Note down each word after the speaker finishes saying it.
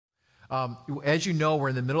As you know, we're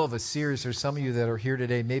in the middle of a series. There's some of you that are here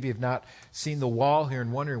today maybe have not seen the wall here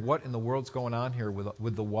and wondering what in the world's going on here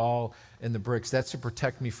with the wall and the bricks. That's to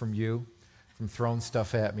protect me from you, from throwing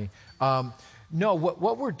stuff at me. No,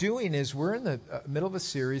 what we're doing is we're in the middle of a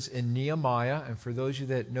series in Nehemiah. And for those of you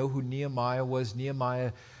that know who Nehemiah was,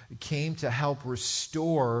 Nehemiah came to help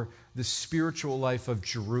restore the spiritual life of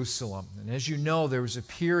Jerusalem. And as you know, there was a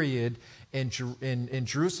period in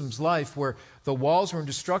Jerusalem's life where the walls were in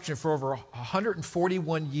destruction for over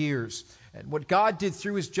 141 years. And what God did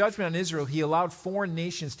through his judgment on Israel, he allowed foreign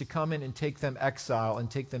nations to come in and take them exile and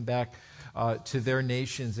take them back to their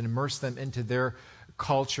nations and immerse them into their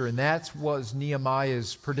culture. And that was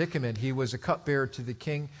Nehemiah's predicament. He was a cupbearer to the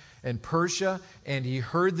king in Persia, and he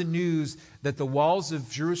heard the news that the walls of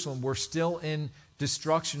Jerusalem were still in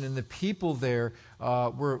destruction, and the people there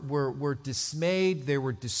were dismayed. They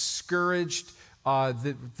were discouraged.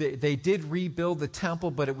 They did rebuild the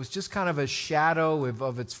temple, but it was just kind of a shadow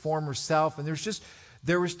of its former self, and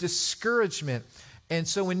there was discouragement. And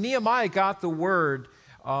so when Nehemiah got the word,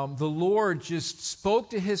 the Lord just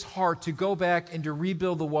spoke to his heart to go back and to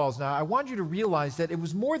rebuild the walls. Now, I want you to realize that it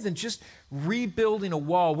was more than just rebuilding a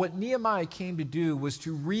wall. What Nehemiah came to do was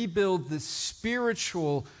to rebuild the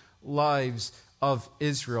spiritual lives of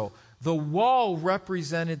Israel. The wall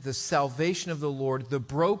represented the salvation of the Lord. The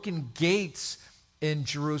broken gates in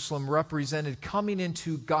Jerusalem represented coming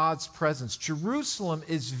into God's presence. Jerusalem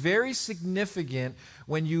is very significant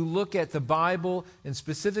when you look at the Bible and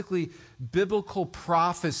specifically biblical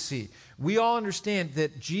prophecy. We all understand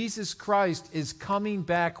that Jesus Christ is coming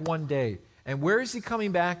back one day. And where is he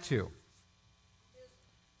coming back to?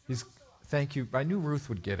 Thank you. I knew Ruth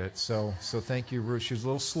would get it, so thank you, Ruth. She was a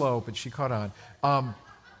little slow, but she caught on.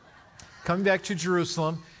 Coming back to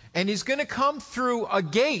Jerusalem, and he's going to come through a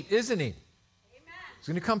gate, isn't he? He's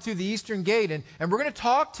going to come through the eastern gate, and we're going to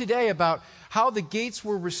talk today about how the gates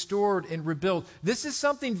were restored and rebuilt. This is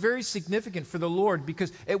something very significant for the Lord,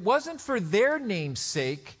 because it wasn't for their name's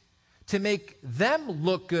sake to make them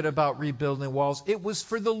look good about rebuilding walls. It was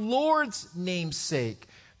for the Lord's name's sake,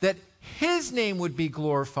 that his name would be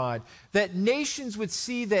glorified, that nations would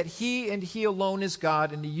see that he and he alone is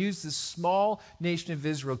God, and to use this small nation of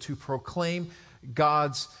Israel to proclaim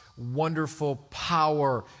God's wonderful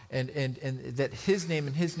power, and that his name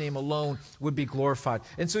and his name alone would be glorified.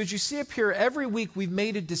 And so as you see up here, every week we've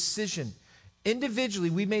made a decision.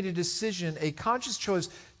 Individually, we made a decision, a conscious choice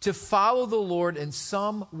to follow the Lord in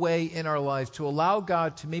some way in our life, to allow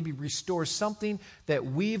God to maybe restore something that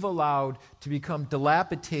we've allowed to become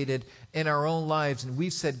dilapidated in our own lives. And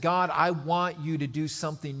we've said, God, I want you to do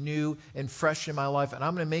something new and fresh in my life, and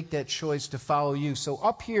I'm going to make that choice to follow you. So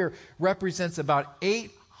up here represents about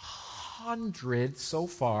 800 so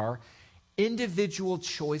far individual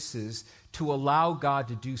choices to allow God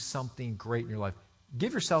to do something great in your life.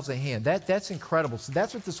 Give yourselves a hand. That's incredible. So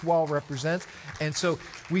that's what this wall represents. And so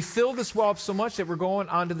we fill this wall up so much that we're going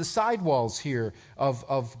onto the side walls here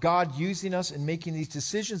of God using us and making these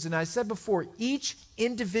decisions. And I said before, each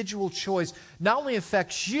individual choice not only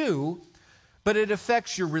affects you, but it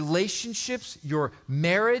affects your relationships, your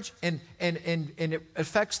marriage, and it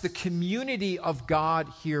affects the community of God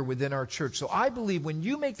here within our church. So I believe when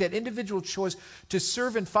you make that individual choice to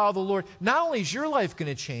serve and follow the Lord, not only is your life going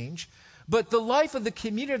to change, but the life of the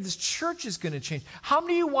community of this church is going to change. How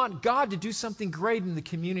many of you want God to do something great in the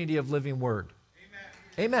community of Living Word?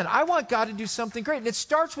 Amen. I want God to do something great. And it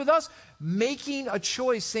starts with us making a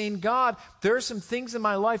choice, saying, God, there are some things in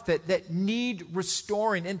my life that need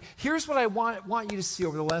restoring. And here's what I want you to see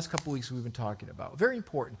over the last couple of weeks we've been talking about. Very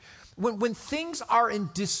important. When things are in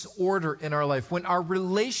disorder in our life, when our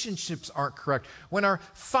relationships aren't correct, when our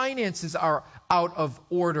finances are out of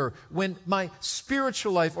order, when my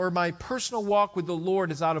spiritual life or my personal walk with the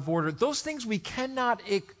Lord is out of order, those things we cannot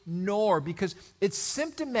ignore because it's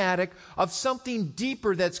symptomatic of something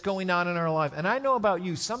deeper that's going on in our life. And I know about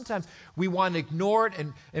you, sometimes we want to ignore it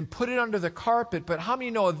and put it under the carpet, but how many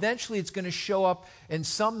know eventually it's going to show up in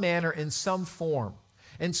some manner, in some form?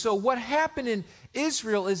 And so what happened in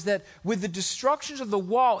Israel is that with the destructions of the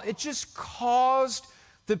wall, it just caused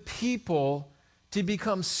the people to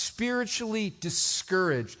become spiritually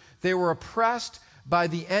discouraged. They were oppressed by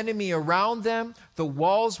the enemy around them. The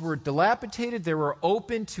walls were dilapidated. They were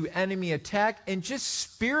open to enemy attack. And just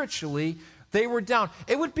spiritually, they were down.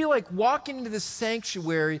 It would be like walking into the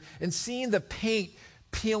sanctuary and seeing the paint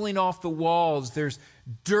peeling off the walls. There's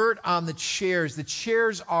dirt on the chairs. The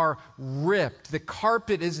chairs are ripped. The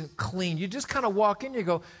carpet isn't clean. You just kind of walk in, you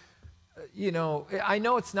go, I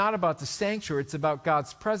know it's not about the sanctuary, it's about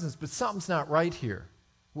God's presence, but something's not right here.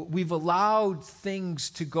 We've allowed things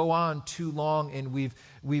to go on too long, and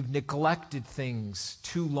we've neglected things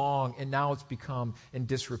too long, and now it's become in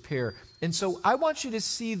disrepair. And so I want you to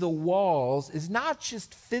see the walls is not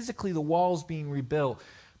just physically the walls being rebuilt,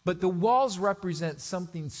 but the walls represent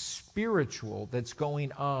something spiritual that's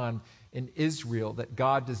going on in Israel that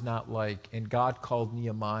God does not like, and God called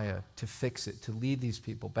Nehemiah to fix it, to lead these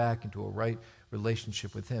people back into a right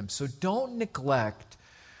relationship with him. So don't neglect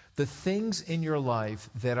the things in your life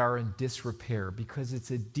that are in disrepair, because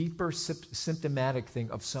it's a deeper symptomatic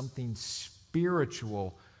thing of something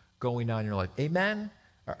spiritual going on in your life. Amen?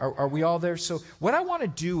 Are we all there? So what I want to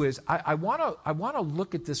do is I want to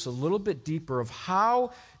look at this a little bit deeper of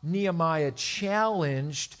how Nehemiah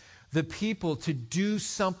challenged the people to do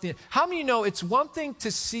something. How many know it's one thing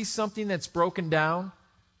to see something that's broken down,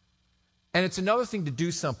 and it's another thing to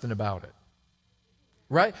do something about it?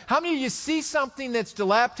 Right? How many of you see something that's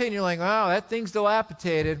dilapidated and you're like, wow, that thing's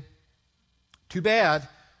dilapidated. Too bad.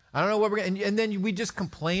 I don't know what we're going to... And then we just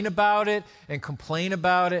complain about it, and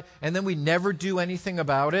then we never do anything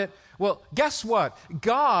about it. Well, guess what?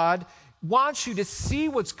 God wants you to see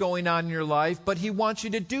what's going on in your life, but he wants you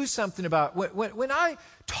to do something about it. When I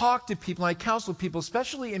talk to people, I counsel people,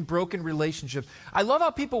 especially in broken relationships, I love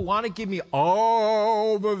how people want to give me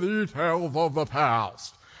all the details of the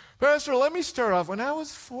past. Pastor, let me start off. When I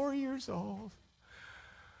was 4 years old,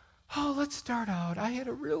 let's start out. I had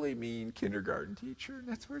a really mean kindergarten teacher, and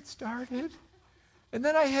that's where it started. And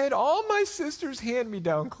then I had all my sister's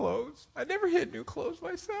hand-me-down clothes. I never had new clothes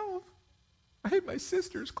myself. I had my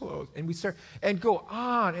sister's clothes. And we start, and go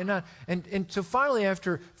on and on. And so finally,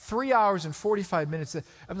 after 3 hours and 45 minutes,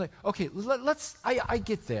 I'm like, okay, I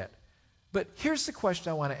get that. But here's the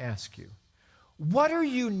question I want to ask you. What are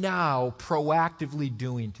you now proactively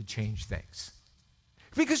doing to change things?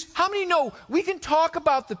 Because how many know we can talk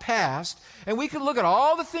about the past and we can look at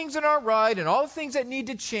all the things that aren't right and all the things that need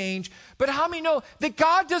to change, but how many know that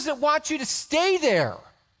God doesn't want you to stay there?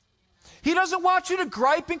 He doesn't want you to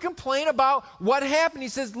gripe and complain about what happened. He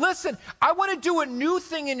says, listen, I want to do a new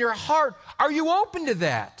thing in your heart. Are you open to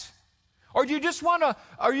that? Or do you just want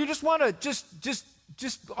to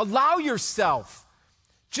just allow yourself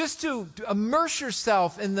just to immerse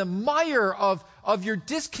yourself in the mire of your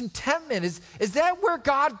discontentment? Is that where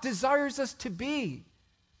God desires us to be?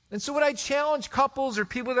 And so what I challenge couples or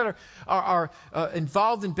people that are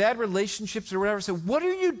involved in bad relationships or whatever, say, what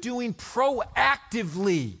are you doing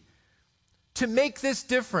proactively to make this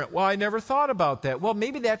different? Well, I never thought about that. Well,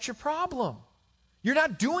 maybe that's your problem. You're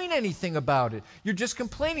not doing anything about it. You're just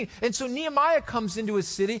complaining. And so Nehemiah comes into a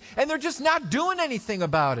city, and they're just not doing anything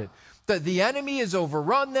about it. The enemy has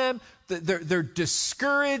overrun them. They're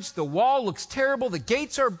discouraged. The wall looks terrible. The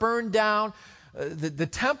gates are burned down. The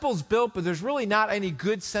temple's built, but there's really not any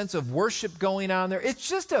good sense of worship going on there. It's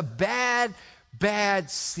just a bad,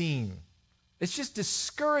 bad scene. It's just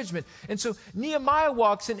discouragement. And so Nehemiah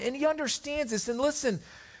walks in, and he understands this. And listen,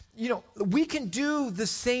 we can do the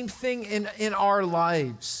same thing in our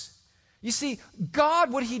lives. You see,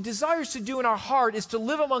 God, what he desires to do in our heart is to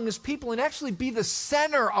live among his people and actually be the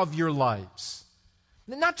center of your lives.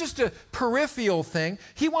 Not just a peripheral thing.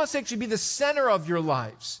 He wants to actually be the center of your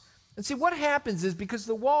lives. And see, what happens is because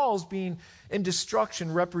the walls being in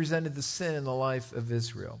destruction represented the sin in the life of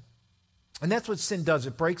Israel. And that's what sin does.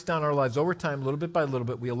 It breaks down our lives over time, little bit by little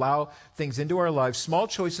bit. We allow things into our lives, small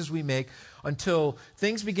choices we make, until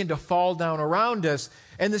things begin to fall down around us.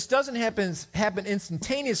 And this doesn't happen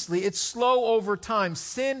instantaneously. It's slow over time.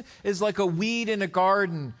 Sin is like a weed in a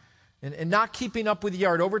garden and not keeping up with the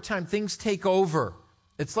yard. Over time, things take over.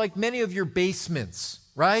 It's like many of your basements,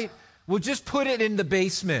 right? We'll just put it in the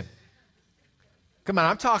basement. Come on,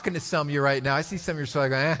 I'm talking to some of you right now. I see some of you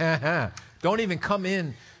sort of going, don't even come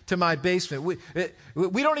in to my basement.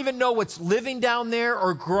 We don't even know what's living down there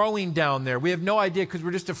or growing down there. We have no idea because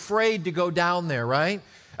we're just afraid to go down there, right?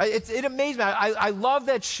 It amazes me. I love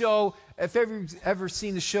that show. If you've ever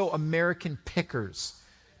seen the show American Pickers,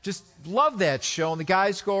 just love that show. And the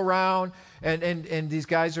guys go around and these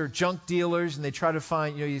guys are junk dealers and they try to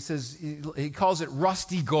find, he calls it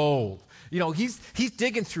rusty gold. He's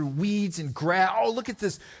digging through weeds and grass. Oh, look at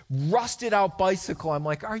this rusted out bicycle. I'm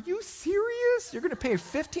like, are you serious? You're going to pay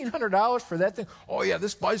 $1,500 for that thing? Oh, yeah,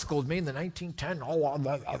 this bicycle was made in the 1910.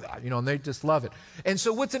 And they just love it. And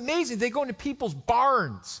so what's amazing, they go into people's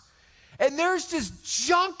barns, and there's just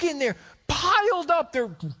junk in there piled up.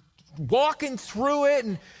 They're walking through it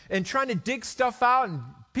and trying to dig stuff out, and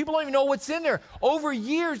people don't even know what's in there. Over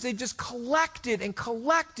years, they just collected and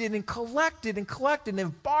collected and collected and collected, and they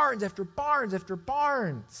have barns after barns after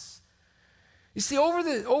barns. You see, over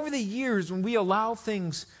the years, when we allow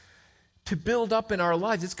things to build up in our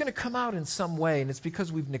lives, it's going to come out in some way, and it's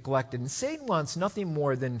because we've neglected. And Satan wants nothing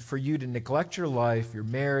more than for you to neglect your life, your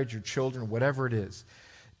marriage, your children, whatever it is.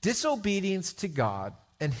 Disobedience to God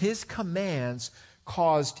and his commands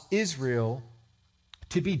caused Israel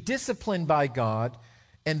to be disciplined by God,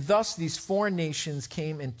 and thus these foreign nations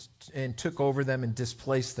came and took over them and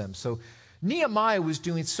displaced them. So Nehemiah was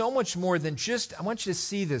doing so much more than just, I want you to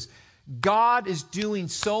see this, God is doing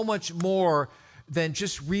so much more than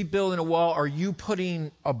just rebuilding a wall or you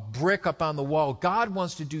putting a brick up on the wall. God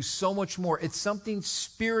wants to do so much more. It's something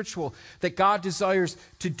spiritual that God desires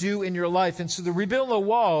to do in your life. And so the rebuilding of the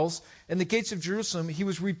walls and the gates of Jerusalem, he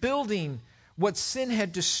was rebuilding what sin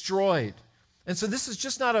had destroyed. And so this is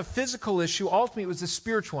just not a physical issue. Ultimately, it was a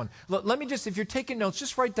spiritual one. Let me just, if you're taking notes,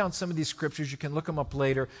 just write down some of these scriptures. You can look them up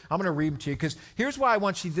later. I'm going to read them to you because here's why I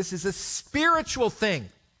want you, this is a spiritual thing.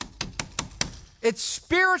 It's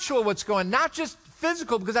spiritual what's going on, not just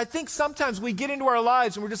physical, because I think sometimes we get into our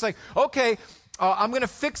lives and we're just like, okay, I'm going to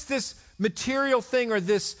fix this material thing or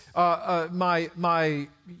this my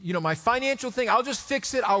financial thing. I'll just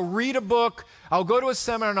fix it. I'll read a book. I'll go to a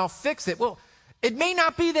seminar and I'll fix it. Well, it may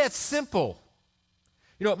not be that simple.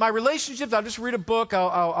 You know, my relationships, I'll just read a book.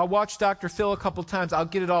 I'll watch Dr. Phil a couple times. I'll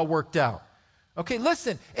get it all worked out. Okay,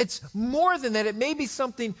 listen, it's more than that. It may be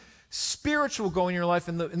something spiritual going in your life.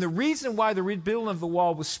 And the reason why the rebuilding of the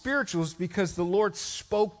wall was spiritual is because the Lord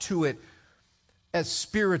spoke to it as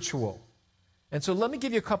spiritual. And so let me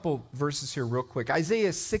give you a couple verses here real quick.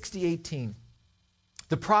 Isaiah 60:18.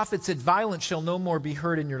 The prophet said, "Violence shall no more be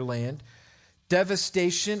heard in your land,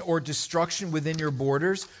 devastation or destruction within your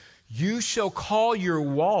borders. You shall call your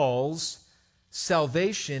walls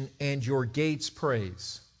salvation and your gates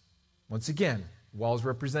praise." Once again, walls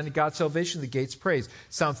represented God's salvation, the gates praise.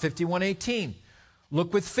 Psalm 51:18.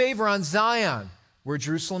 Look with favor on Zion, where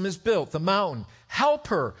Jerusalem is built, the mountain. Help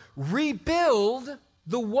her rebuild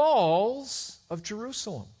the walls of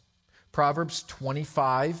Jerusalem. Proverbs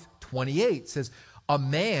 25:28 says, "A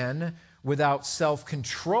man without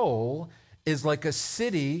self-control is like a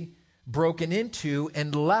city broken into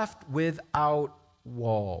and left without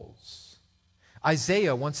walls."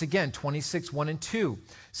 Isaiah, once again, 26:1-2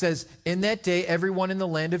 says, "In that day, everyone in the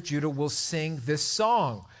land of Judah will sing this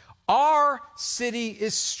song. Our city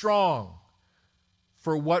is strong."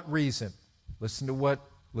 For what reason? Listen to what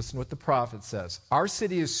the prophet says. Our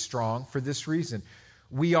city is strong for this reason.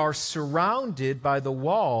 We are surrounded by the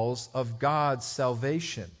walls of God's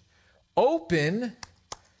salvation. Open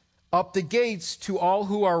up the gates to all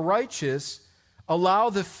who are righteous. Allow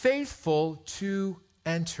the faithful to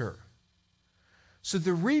enter. So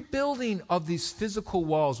the rebuilding of these physical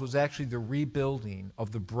walls was actually the rebuilding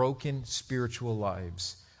of the broken spiritual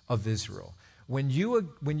lives of Israel. When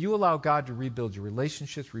you allow God to rebuild your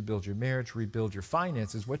relationships, rebuild your marriage, rebuild your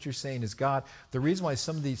finances, what you're saying is, God, the reason why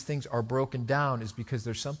some of these things are broken down is because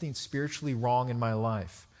there's something spiritually wrong in my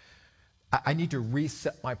life. I need to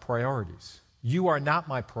reset my priorities. You are not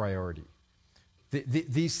my priority.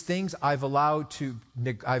 These things I've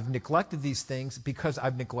neglected these things because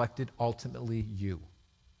I've neglected ultimately you.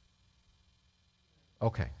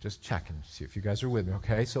 Okay, just checking, see if you guys are with me,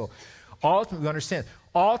 okay? So ultimately we understand.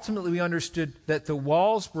 Ultimately we understood that the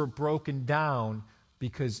walls were broken down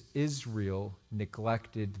because Israel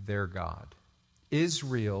neglected their God.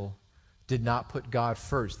 Israel did not put God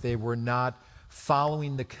first. They were not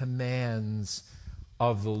following the commands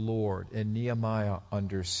of the Lord, and Nehemiah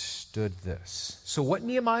understood this. So what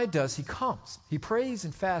Nehemiah does, he comes. He prays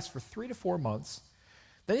and fasts for 3 to 4 months.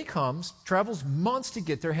 Then he comes, travels months to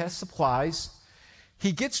get there, has supplies.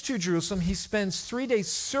 He gets to Jerusalem. He spends 3 days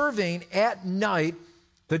surveying at night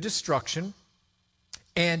the destruction.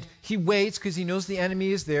 And he waits because he knows the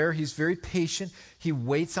enemy is there. He's very patient. He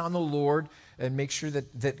waits on the Lord and makes sure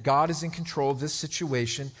that God is in control of this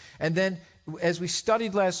situation. And then, as we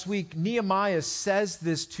studied last week, Nehemiah says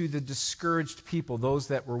this to the discouraged people, those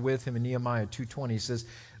that were with him in Nehemiah 2:20.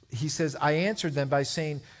 He says, "I answered them by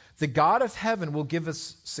saying, the God of heaven will give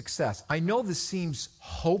us success." I know this seems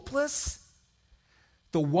hopeless.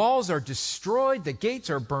 The walls are destroyed. The gates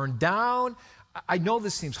are burned down. I know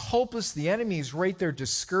this seems hopeless. The enemy is right there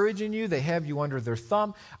discouraging you. They have you under their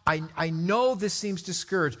thumb. I know this seems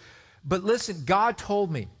discouraged. But listen, God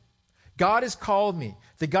told me. God has called me.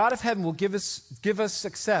 The God of heaven will give us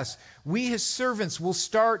success. We, his servants, will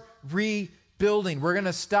start rebuilding. We're going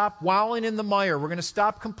to stop wallowing in the mire. We're going to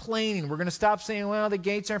stop complaining. We're going to stop saying, well, the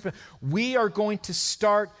gates aren't. We are going to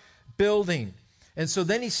start building. And so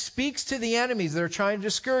then he speaks to the enemies that are trying to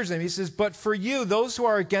discourage them. He says, "But for you, those who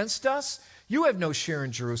are against us, you have no share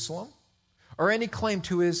in Jerusalem or any claim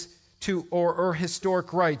to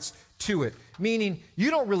historic rights to it, meaning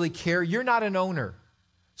you don't really care. You're not an owner.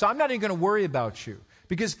 So I'm not even going to worry about you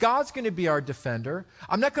because God's going to be our defender.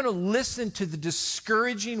 I'm not going to listen to the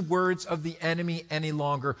discouraging words of the enemy any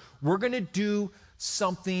longer. We're going to do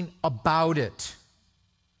something about it.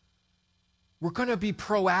 We're going to be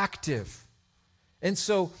proactive. And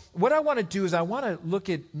so what I want to do is I want to look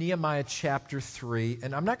at Nehemiah chapter 3,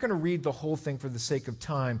 and I'm not going to read the whole thing for the sake of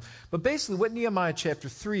time, but basically what Nehemiah chapter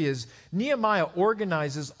 3 is, Nehemiah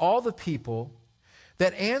organizes all the people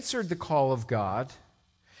that answered the call of God,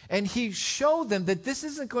 and he showed them that this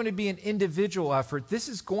isn't going to be an individual effort. This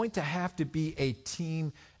is going to have to be a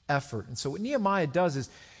team effort. And so what Nehemiah does is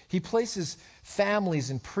he places families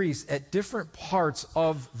and priests at different parts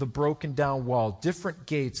of the broken down wall, different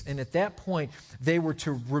gates. And at that point, they were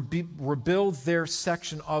to rebuild their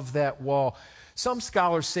section of that wall. Some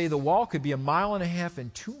scholars say the wall could be 1.5 miles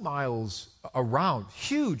and 2 miles around.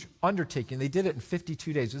 Huge undertaking. They did it in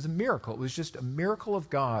 52 days. It was a miracle. It was just a miracle of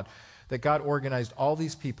God that God organized all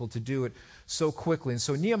these people to do it so quickly. And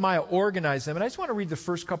so Nehemiah organized them. And I just want to read the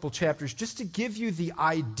first couple chapters just to give you the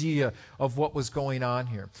idea of what was going on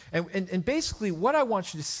here. And basically what I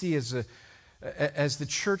want you to see as the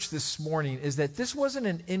church this morning is that this wasn't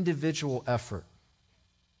an individual effort.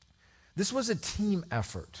 This was a team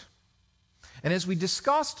effort. And as we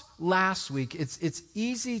discussed last week, it's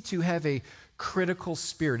easy to have a critical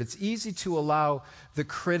spirit. It's easy to allow the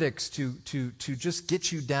critics to just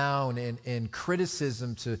get you down and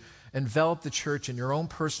criticism to envelop the church in your own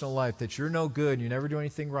personal life, that you're no good, you never do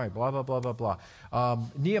anything right, blah, blah, blah, blah, blah.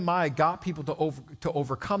 Nehemiah got people to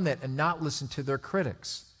overcome that and not listen to their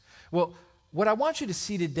critics. Well, what I want you to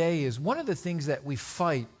see today is one of the things that we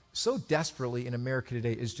fight so desperately in America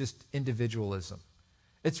today is just individualism.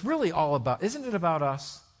 It's really all about, isn't it about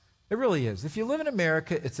us? It really is. If you live in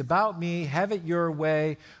America, it's about me, have it your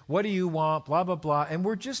way, what do you want, blah, blah, blah. And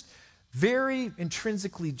we're just very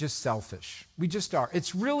intrinsically just selfish. We just are.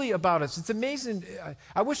 It's really about us. It's amazing.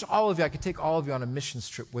 I wish I could take all of you on a missions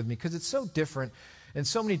trip with me because it's so different in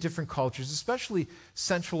so many different cultures, especially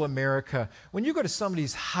Central America. When you go to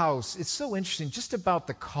somebody's house, it's so interesting just about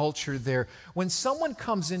the culture there. When someone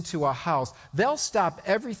comes into a house, they'll stop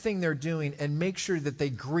everything they're doing and make sure that they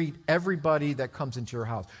greet everybody that comes into your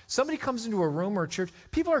house. Somebody comes into a room or a church,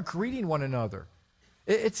 people are greeting one another.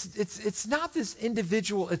 It's not this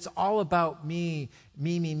individual, it's all about me.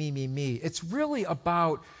 It's really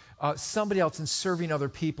about somebody else and serving other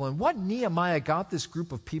people. And what Nehemiah got this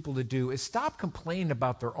group of people to do is stop complaining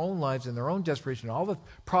about their own lives and their own desperation and all the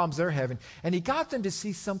problems they're having. And he got them to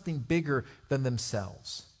see something bigger than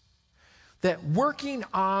themselves. That working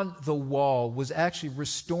on the wall was actually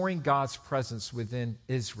restoring God's presence within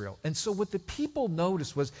Israel. And so what the people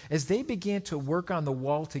noticed was as they began to work on the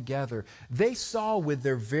wall together, they saw with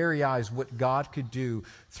their very eyes what God could do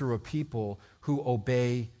through a people who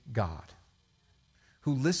obey God,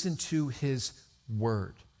 who listen to his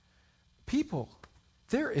word. People,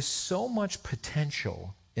 there is so much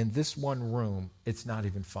potential in this one room, it's not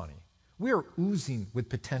even funny. We are oozing with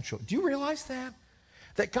potential. Do you realize that?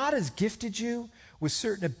 That God has gifted you with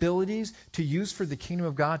certain abilities to use for the kingdom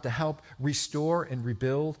of God to help restore and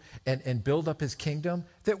rebuild and build up his kingdom.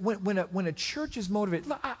 That when a church is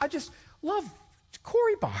motivated, I just love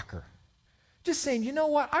Corey Bacher. Just saying, you know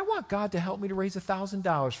what? I want God to help me to raise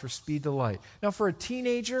 $1,000 for Speed to Light. Now, for a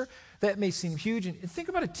teenager, that may seem huge. And think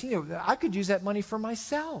about a teenager. I could use that money for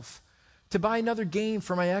myself to buy another game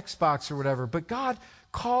for my Xbox or whatever. But God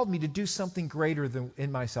called me to do something greater than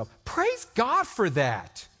in myself. Praise God for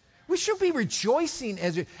that. We should be rejoicing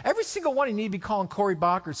every single one. You need to be calling Corey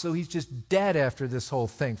Bacher so he's just dead after this whole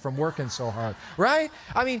thing from working so hard, right?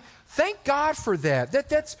 I mean, thank God for that.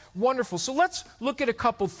 That's wonderful. So let's look at a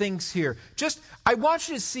couple things here. I want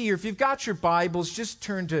you to see here, if you've got your Bibles, just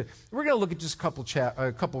turn to, we're going to look at just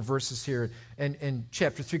a couple verses here in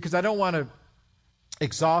chapter 3, because I don't want to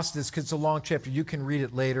exhaust this because it's a long chapter. You can read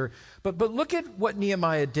it later. But look at what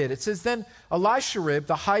Nehemiah did. It says, then Elisharib,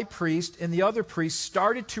 the high priest, and the other priests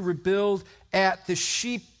started to rebuild at the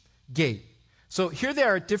sheep gate. So here they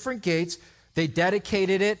are at different gates. They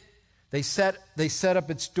dedicated it. They set up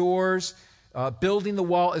its doors, building the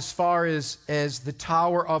wall as far as the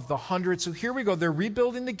Tower of the 100. So here we go. They're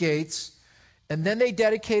rebuilding the gates, and then they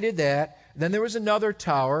dedicated that. Then there was another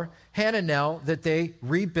tower, Hananel, that they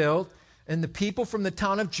rebuilt. And the people from the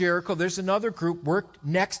town of Jericho, there's another group, worked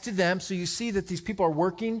next to them. So you see that these people are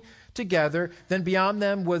working together. Then beyond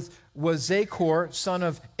them was Zachor, son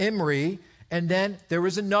of Imri. And then there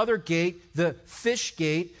was another gate, the fish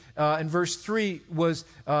gate, in verse 3, was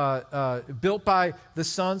built by the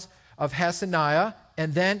sons of Hasaniah.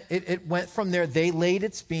 And then it went from there. They laid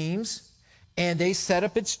its beams. And they set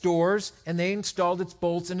up its doors, and they installed its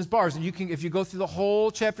bolts and its bars. And you can, if you go through the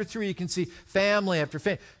whole chapter 3, you can see family after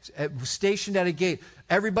family stationed at a gate.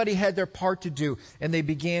 Everybody had their part to do, and they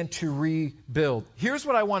began to rebuild. Here's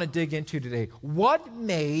what I want to dig into today. What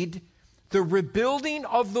made the rebuilding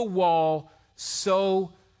of the wall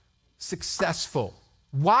so successful?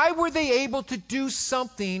 Why were they able to do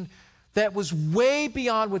something that was way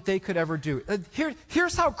beyond what they could ever do?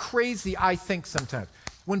 Here's how crazy I think sometimes.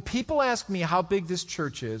 When people ask me how big this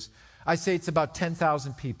church is, I say it's about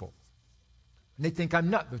 10,000 people. And they think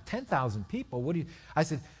I'm nuts. 10,000 people? What do you? I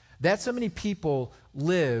said, that's how many people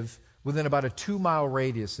live within about a 2-mile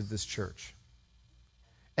radius of this church.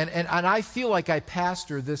 And I feel like I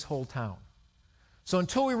pastor this whole town. So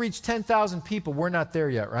until we reach 10,000 people, we're not there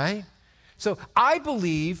yet, right? So I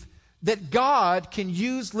believe that God can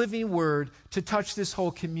use Living Word to touch this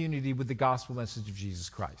whole community with the gospel message of Jesus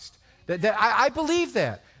Christ. I believe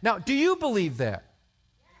that. Now, do you believe that?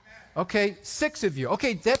 Okay, 6 of you.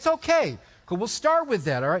 Okay, that's okay. Cool, we'll start with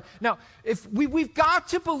that, all right? Now, if we've got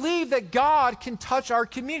to believe that God can touch our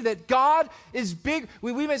community, that God is big.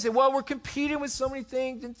 We may say, well, we're competing with so many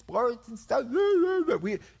things and sports and stuff.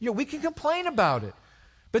 We can complain about it.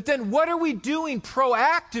 But then what are we doing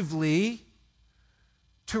proactively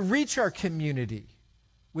to reach our community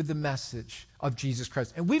with the message of Jesus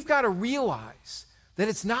Christ? And we've got to realize that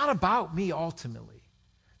it's not about me ultimately,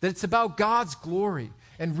 that it's about God's glory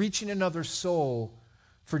and reaching another soul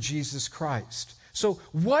for Jesus Christ. So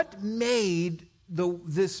what made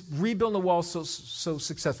this rebuilding the wall so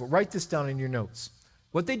successful? Write this down in your notes.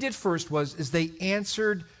 What they did first is they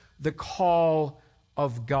answered the call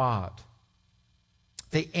of God.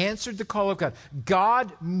 They answered the call of God.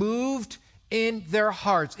 God moved in their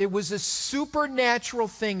hearts. It was a supernatural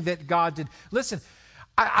thing that God did. Listen,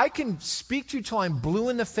 I can speak to you till I'm blue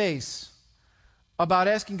in the face about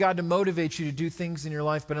asking God to motivate you to do things in your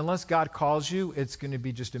life, but unless God calls you, it's going to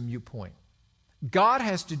be just a moot point. God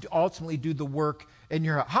has to ultimately do the work in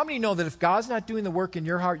your heart. How many know that if God's not doing the work in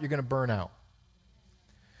your heart, you're going to burn out?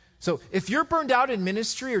 So if you're burned out in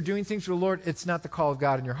ministry or doing things for the Lord, it's not the call of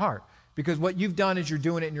God in your heart. Because what you've done is you're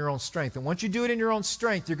doing it in your own strength. And once you do it in your own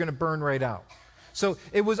strength, you're going to burn right out. So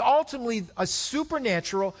it was ultimately a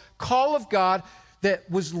supernatural call of God that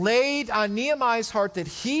was laid on Nehemiah's heart, that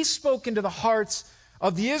he spoke into the hearts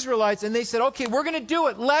of the Israelites, and they said, okay, we're going to do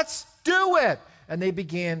it. Let's do it. And they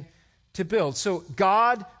began to build. So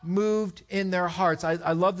God moved in their hearts.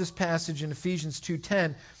 I love this passage in Ephesians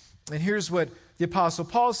 2:10. And here's what the Apostle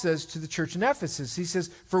Paul says to the church in Ephesus. He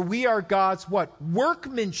says, for we are God's what?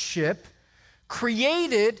 Workmanship,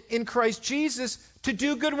 created in Christ Jesus to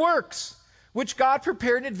do good works, which God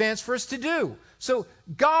prepared in advance for us to do. So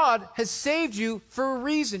God has saved you for a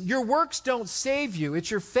reason. Your works don't save you. It's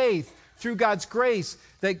your faith through God's grace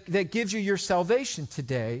that gives you your salvation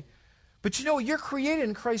today. But you know, you're created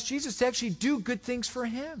in Christ Jesus to actually do good things for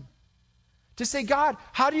Him. To say, God,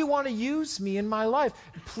 how do you want to use me in my life?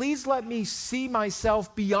 Please let me see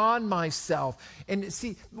myself beyond myself. And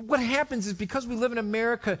see, what happens is because we live in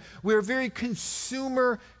America, we're a very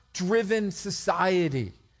consumer-driven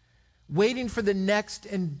society, waiting for the next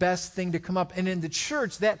and best thing to come up. And in the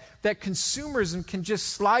church, that consumerism can just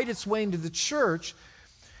slide its way into the church,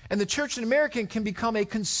 and the church in America can become a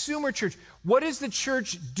consumer church. What is the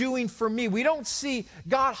church doing for me? We don't see,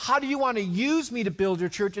 God, how do you want to use me to build your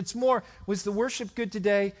church? It's more, was the worship good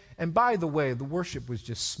today? And by the way, the worship was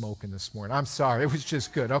just smoking this morning. I'm sorry, it was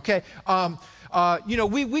just good, okay?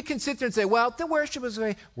 We can sit there and say, well, the worship was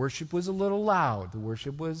okay. Worship was a little loud. The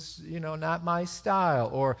worship was, not my style.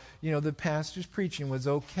 Or, the pastor's preaching was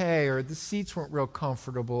okay. Or the seats weren't real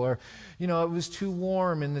comfortable. Or, it was too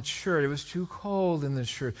warm in the church. It was too cold in the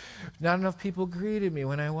church. Not enough people greeted me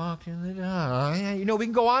when I walked in the door. We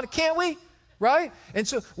can go on, can't we? Right? And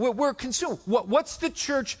so we're consumed. What's the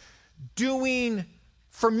church doing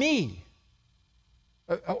for me?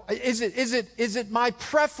 Is it my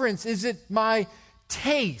preference? Is it my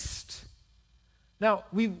taste? Now,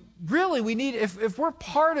 we need, if we're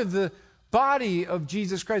part of the body of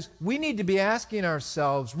Jesus Christ, we need to be asking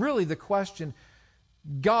ourselves really the question,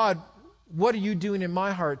 God, what are you doing in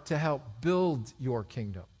my heart to help build your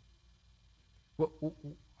kingdom?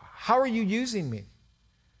 How are you using me?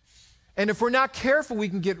 And if we're not careful, we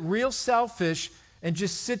can get real selfish and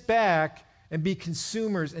just sit back and be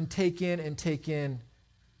consumers and take in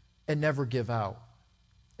and never give out.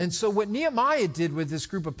 And so what Nehemiah did with this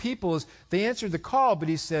group of people is they answered the call, but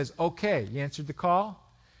he says, okay, you answered the call.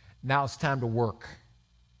 Now it's time to work.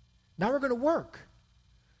 Now we're going to work.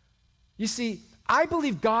 You see, I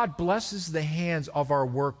believe God blesses the hands of our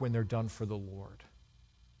work when they're done for the Lord.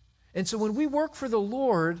 And so when we work for the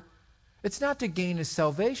Lord, It's not to gain his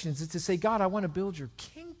salvation. It's to say, God, I want to build your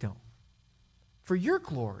kingdom for your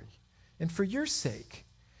glory and for your sake.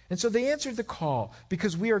 And so they answered the call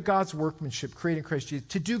because we are God's workmanship, created in Christ Jesus,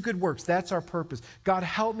 to do good works. That's our purpose. God,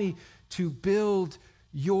 help me to build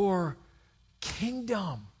your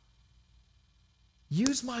kingdom.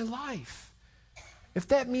 Use my life. If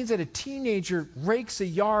that means that a teenager rakes a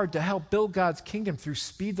yard to help build God's kingdom through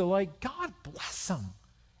Speed the Light, God bless them.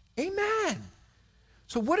 Amen.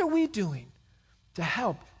 So what are we doing to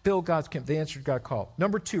help build God's kingdom? They answered God's call.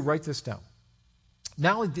 Number 2, write this down.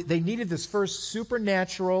 Not only they needed this first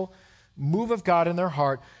supernatural move of God in their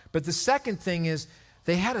heart, but the second thing is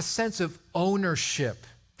they had a sense of ownership.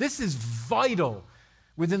 This is vital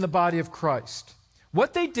within the body of Christ.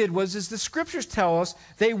 What they did was, as the scriptures tell us,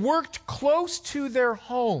 they worked close to their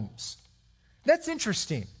homes. That's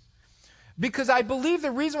interesting, because I believe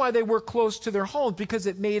the reason why they worked close to their homes because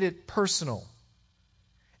it made it personal.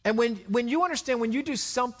 And when you understand, when you do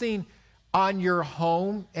something on your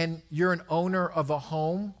home and you're an owner of a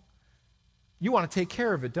home, you want to take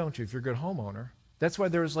care of it, don't you, if you're a good homeowner? That's why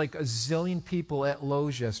there was like a zillion people at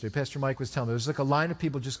Lowe's yesterday. Pastor Mike was telling me there was like a line of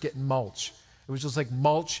people just getting mulch. It was just like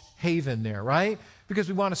mulch haven there, right? Because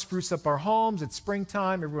we want to spruce up our homes. It's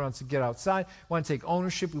springtime. Everyone wants to get outside. We want to take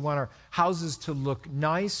ownership. We want our houses to look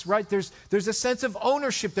nice, right? There's a sense of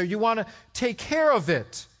ownership there. You want to take care of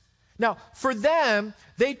it. Now, for them,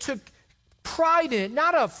 they took pride in it,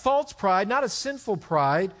 not a false pride, not a sinful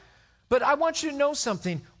pride, but I want you to know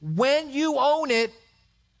something. When you own it,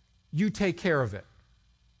 you take care of it.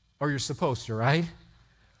 Or you're supposed to, right?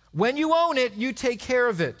 When you own it, you take care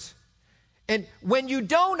of it. And when you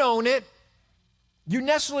don't own it, you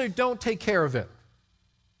necessarily don't take care of it.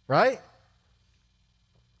 Right?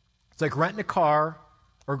 It's like renting a car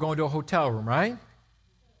or going to a hotel room, right?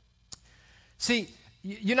 See,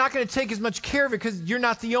 you're not going to take as much care of it because you're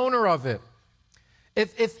not the owner of it.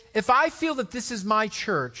 If I feel that this is my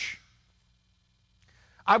church,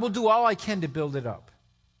 I will do all I can to build it up.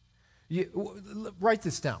 Write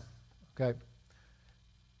this down, okay?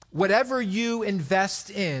 Whatever you invest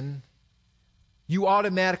in, you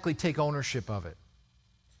automatically take ownership of it.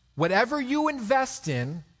 Whatever you invest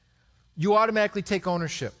in, you automatically take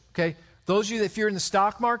ownership, okay? Those of you, if you're in the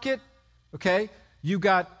stock market, okay, you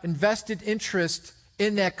got invested interest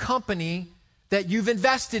in that company that you've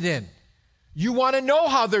invested in. You want to know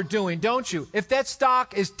how they're doing, don't you? If that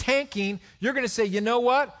stock is tanking, you're going to say, you know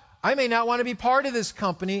what? I may not want to be part of this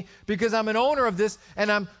company because I'm an owner of this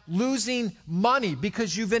and I'm losing money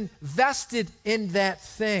because you've invested in that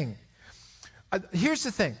thing. Here's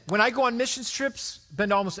the thing. When I go on mission trips, been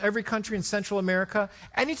to almost every country in Central America,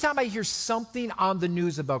 anytime I hear something on the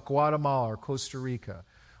news about Guatemala or Costa Rica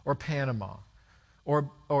or Panama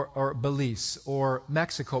or Belize or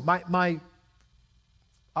Mexico, my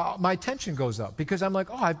attention goes up because I'm like,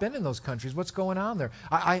 oh, I've been in those countries. What's going on there?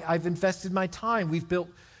 I've invested my time. We've built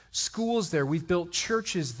schools there. We've built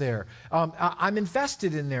churches there. I'm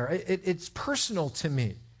invested in there. It's personal to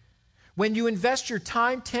me. When you invest your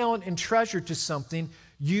time, talent, and treasure to something,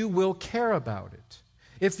 you will care about it.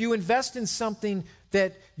 If you invest in something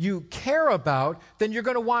that you care about, then you're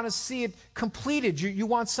going to want to see it completed. You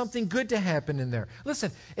want something good to happen in there.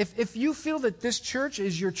 Listen, if you feel that this church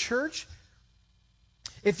is your church,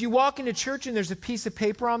 if you walk into church and there's a piece of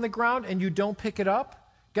paper on the ground and you don't pick it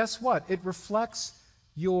up, guess what? It reflects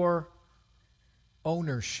your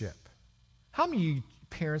ownership. How many of you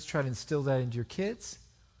parents try to instill that into your kids?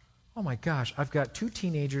 Oh my gosh, I've got 2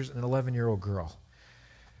 teenagers and an 11-year-old girl.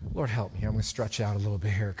 Lord help me, I'm going to stretch out a little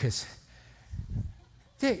bit here because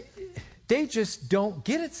they just don't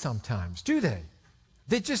get it sometimes, do they?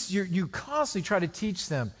 They just, you constantly try to teach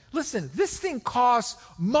them, listen, this thing costs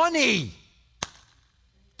money.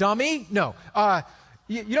 Dummy? No.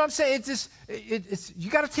 You know what I'm saying? It's you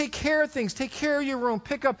got to take care of things. Take care of your room.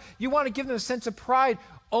 Pick up. You want to give them a sense of pride,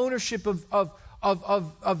 ownership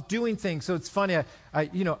of doing things. So it's funny.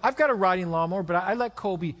 I've got a riding lawnmower, but I let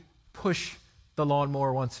Colby push the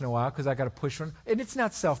lawnmower once in a while because I got to push one, and it's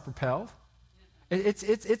not self-propelled.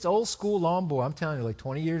 It's old school lawnmower. I'm telling you, like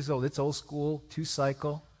 20 years old. It's old school,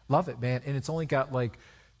 2-cycle. Love it, man. And it's only got like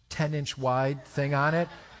 10-inch wide thing on it.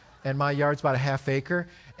 And my yard's about a half acre.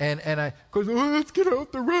 And I goes, oh, let's get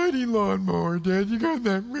out the riding lawnmower, Dad. You got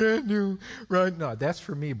that brand new ride. No, that's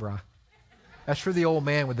for me, brah. That's for the old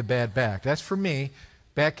man with the bad back. That's for me.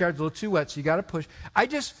 Backyard's a little too wet, so you got to push.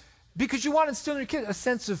 Because you want to instill in your kid a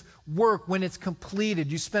sense of work when it's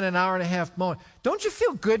completed. You spend an hour and a half mowing. Don't you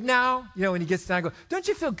feel good now? You know, when he gets down, I go, don't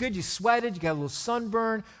you feel good? You sweated. You got a little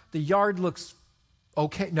sunburn. The yard looks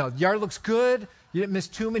okay. No, the yard looks good. You didn't miss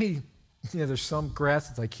too many There's some grass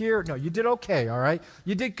that's like, here, no, you did okay, all right?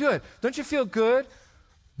 You did good. Don't you feel good?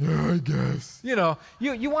 Yeah, I guess. You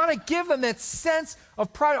want to give them that sense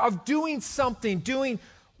of pride, of doing something, doing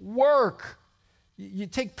work. You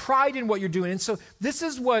take pride in what you're doing. And so this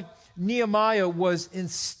is what Nehemiah was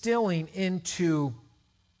instilling into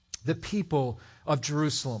the people of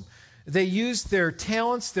Jerusalem. They used their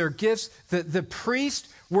talents, their gifts. The priest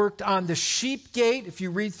worked on the sheep gate. If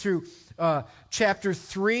you read through chapter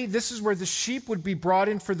 3, this is where the sheep would be brought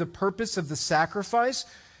in for the purpose of the sacrifice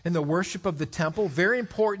and the worship of the temple. Very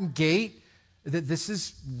important gate. This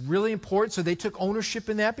is really important. So they took ownership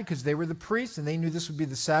in that because they were the priests and they knew this would be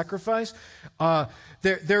the sacrifice.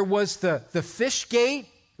 There was the fish gate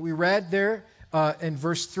we read there in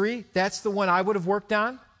verse 3. That's the one I would have worked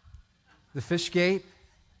on. The fish gate,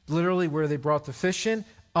 literally where they brought the fish in.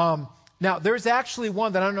 Now, there's actually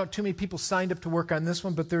one that I don't know too many people signed up to work on this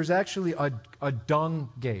one, but there's actually a dung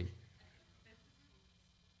gate.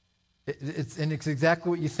 It's exactly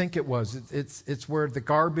what you think it was. It's where the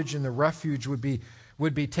garbage and the refuge would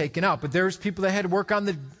be taken out. But there's people that had to work on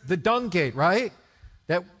the dung gate, right?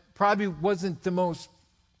 That probably wasn't the most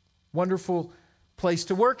wonderful place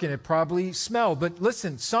to work in. It probably smelled. But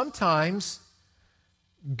listen, sometimes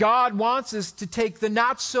God wants us to take the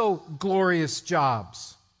not so glorious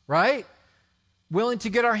jobs, right? Willing to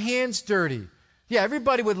get our hands dirty. Yeah,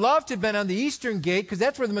 everybody would love to have been on the eastern gate because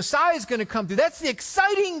that's where the Messiah is going to come through. That's the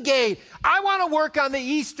exciting gate. I want to work on the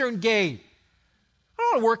eastern gate. I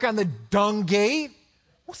don't want to work on the dung gate.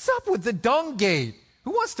 What's up with the dung gate?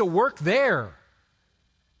 Who wants to work there?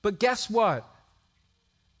 But guess what?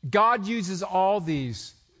 God uses all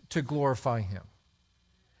these to glorify Him.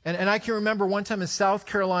 And I can remember one time in South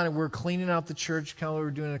Carolina, we were cleaning out the church, kind of we were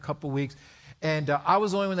doing it in a couple weeks. And I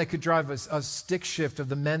was the only one that could drive a stick shift of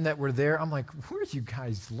the men that were there. I'm like, where did you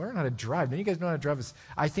guys learn how to drive? None of you guys know how to drive.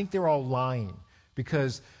 I think they were all lying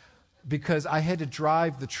because I had to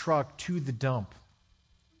drive the truck to the dump.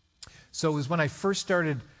 So it was when I first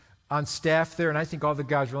started on staff there, and I think all the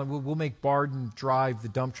guys were like, we'll make Barden drive the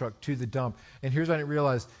dump truck to the dump. And here's what I didn't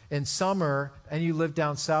realize. In summer, and you live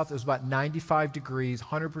down south, it was about 95 degrees,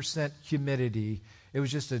 100% humidity. It was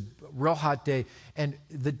just a real hot day. And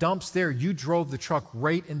the dumps there, you drove the truck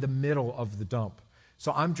right in the middle of the dump.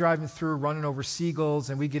 So I'm driving through, running over seagulls,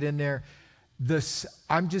 and we get in there.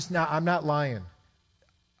 I'm not lying.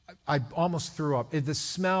 I almost threw up. The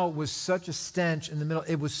smell was such a stench in the middle.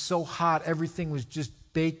 It was so hot. Everything was just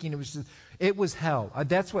baking. It was hell.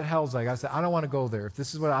 That's what hell's like. I said, I don't want to go there. If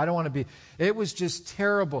this is what I don't want to be. It was just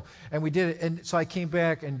terrible. And we did it. And so I came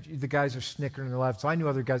back, and the guys are snickering and laughing. So I knew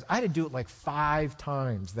other guys. I had to do it like 5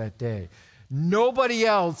 times that day. Nobody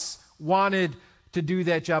else wanted to do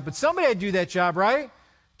that job. But somebody had to do that job, right?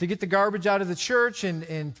 To get the garbage out of the church.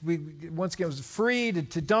 And we, once again, it was free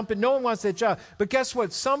to dump it. No one wants that job. But guess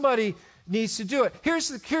what? Somebody needs to do it. Here's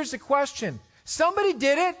the question. Somebody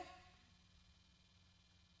did it.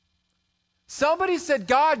 Somebody said,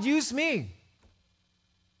 God, use me.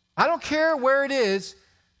 I don't care where it is,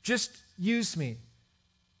 just use me.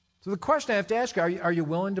 So the question I have to ask you, are you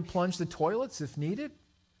willing to plunge the toilets if needed?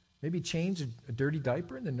 Maybe change a dirty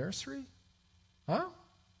diaper in the nursery? Huh?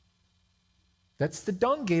 That's the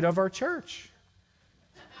dung gate of our church.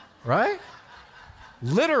 Right?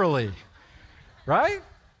 Literally. Right?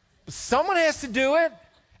 Someone has to do it,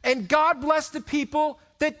 and God bless the people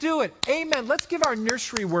that do it. Amen. Let's give our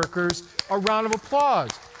nursery workers a round of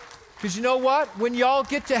applause. Because you know what? When y'all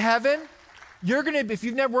get to heaven, if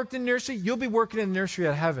you've never worked in the nursery, you'll be working in the nursery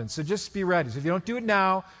at heaven. So just be ready. So if you don't do it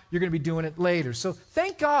now, you're going to be doing it later. So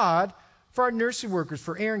thank God for our nursery workers,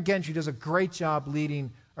 for Aaron Gensch, who does a great job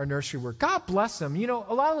leading our nursery work. God bless them. You know,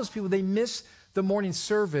 a lot of those people, they miss the morning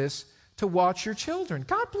service to watch your children.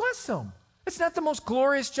 God bless them. It's not the most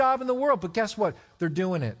glorious job in the world, but guess what? They're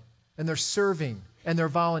doing it, and they're serving, and they're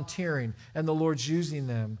volunteering, and the Lord's using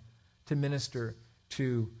them to minister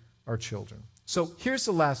to our children. So here's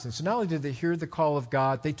the last thing. So not only did they hear the call of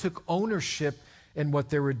God, they took ownership in what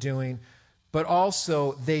they were doing, but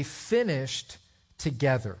also they finished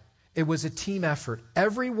together. It was a team effort.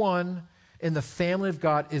 Everyone in the family of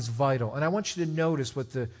God is vital. And I want you to notice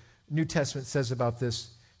what the New Testament says about this.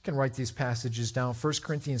 You can write these passages down. 1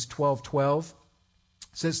 Corinthians 12:12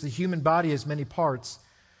 says the human body has many parts,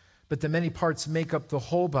 but the many parts make up the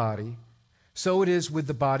whole body. So it is with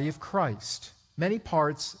the body of Christ. Many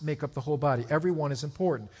parts make up the whole body. Every one is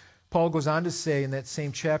important. Paul goes on to say in that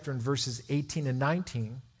same chapter in verses 18 and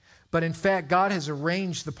 19, but in fact, God has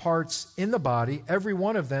arranged the parts in the body, every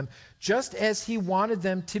one of them, just as He wanted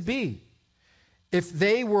them to be. If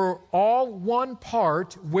they were all one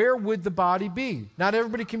part, where would the body be? Not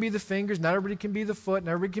everybody can be the fingers, not everybody can be the foot,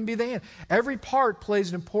 not everybody can be the hand. Every part plays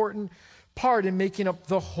an important part in making up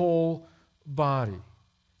the whole body.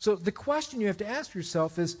 So the question you have to ask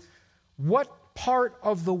yourself is, what part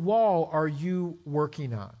of the wall are you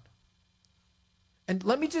working on? And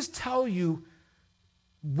let me just tell you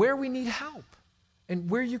where we need help and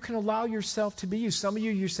where you can allow yourself to be used. Some of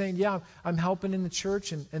you, you're saying, yeah, I'm helping in the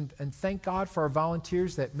church, and thank God for our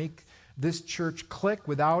volunteers that make this church click.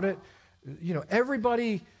 Without it,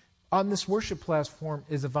 everybody on this worship platform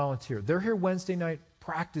is a volunteer. They're here Wednesday night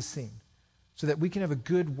practicing so that we can have a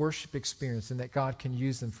good worship experience and that God can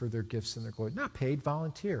use them for their gifts and their glory. Not paid,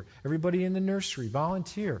 volunteer. Everybody in the nursery,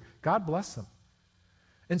 volunteer. God bless them.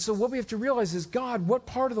 And so what we have to realize is, God, what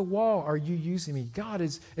part of the wall are you using me? God,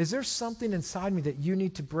 is there something inside me that you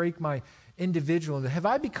need to break my individual? Have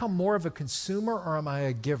I become more of a consumer, or am I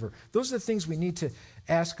a giver? Those are the things we need to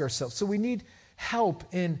ask ourselves. So we need help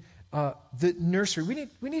in the nursery.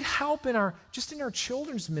 We need help in our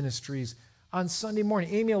children's ministries on Sunday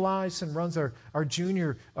morning. Amy Eliason runs our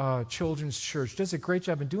junior children's church. Does a great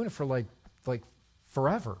job, been doing it for like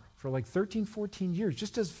forever. For like 13, 14 years,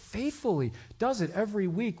 just as faithfully does it every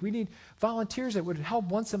week. We need volunteers that would help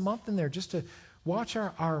once a month in there just to watch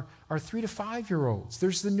our 3 to 5 year olds.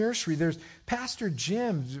 There's the nursery. There's Pastor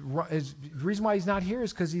Jim. The reason why he's not here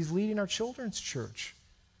is because he's leading our children's church.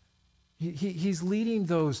 He's leading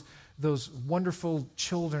those wonderful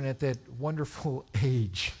children at that wonderful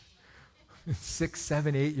age. 6,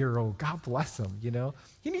 7, 8 year old. God bless him,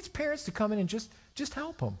 He needs parents to come in and just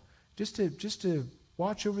help him. Just to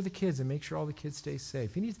watch over the kids and make sure all the kids stay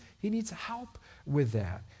safe. He needs help with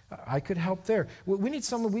that. I could help there. We need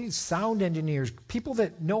sound engineers, people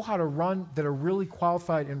that know how to run, that are really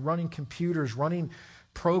qualified in running computers, running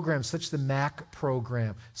programs such as the Mac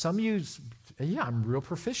program. Some use, I'm real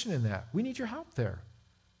proficient in that. We need your help there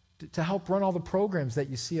to help run all the programs that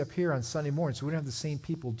you see up here on Sunday morning, so we don't have the same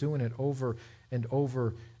people doing it over and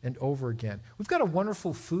over and over again. We've got a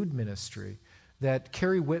wonderful food ministry that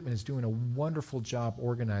Carrie Whitman is doing a wonderful job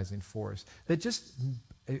organizing for us, that just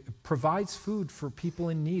provides food for people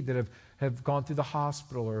in need that have gone through the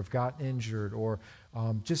hospital or have gotten injured, or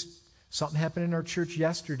just something happened in our church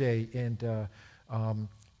yesterday, and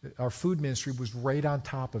our food ministry was right on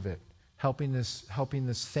top of it, helping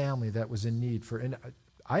this family that was in need. And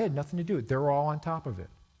I had nothing to do with it. They were all on top of it.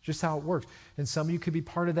 Just how it works. And some of you could be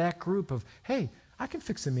part of that group of, hey, I can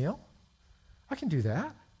fix a meal. I can do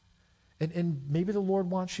that. And maybe the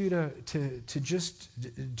Lord wants you to just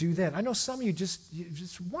do that. I know some of you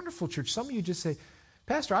just wonderful church. Some of you just say,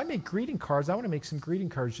 Pastor, I make greeting cards. I want to make some greeting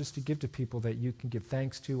cards just to give to people that you can give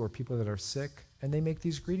thanks to, or people that are sick. And they make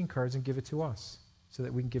these greeting cards and give it to us so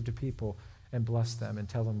that we can give to people and bless them and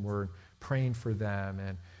tell them we're praying for them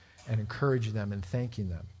and encouraging them and thanking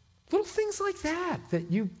them. Little things like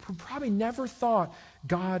that you probably never thought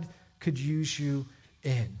God could use you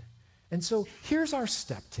in. And so here's our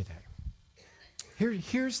step today.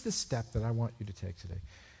 Here's the step that I want you to take today.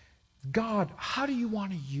 God, how do you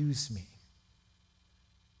want to use me?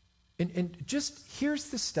 And just here's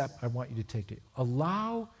the step I want you to take today.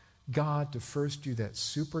 Allow God to first do that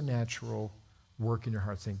supernatural work in your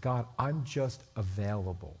heart, saying, God, I'm just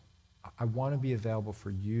available. I want to be available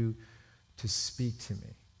for you to speak to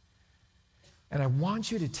me. And I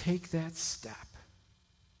want you to take that step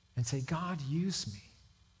and say, God, use me.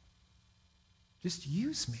 Just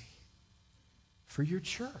use me for your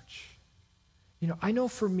church. I know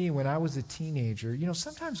for me, when I was a teenager,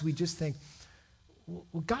 sometimes we just think,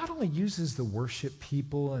 well, God only uses the worship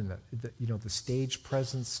people and the stage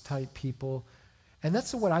presence type people. And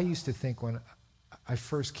that's what I used to think when I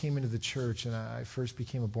first came into the church and I first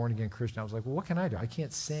became a born-again Christian. I was like, well, what can I do? I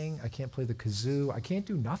can't sing. I can't play the kazoo. I can't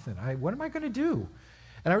do nothing. What am I going to do?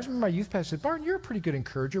 And I remember my youth pastor said, Barton, you're a pretty good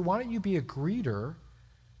encourager. Why don't you be a greeter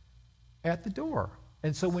at the door?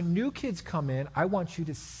 And so when new kids come in, I want you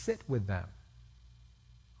to sit with them.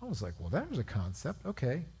 I was like, well, that was a concept.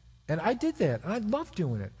 Okay. And I did that, and I loved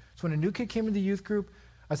doing it. So when a new kid came into the youth group,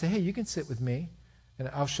 I said, hey, you can sit with me, and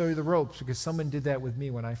I'll show you the ropes, because someone did that with me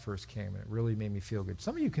when I first came, and it really made me feel good.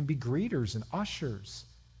 Some of you can be greeters and ushers.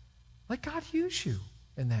 Let God use you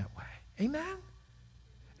in that way.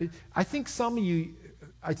 Amen? I think some of you,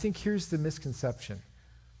 here's the misconception.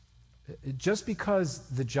 Just because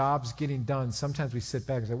the job's getting done, sometimes we sit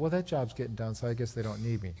back and say, well, that job's getting done, so I guess they don't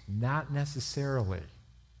need me. Not necessarily,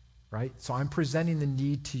 right? So I'm presenting the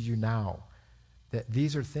need to you now, that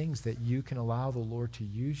these are things that you can allow the Lord to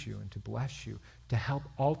use you and to bless you, to help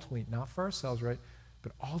ultimately, not for ourselves, right,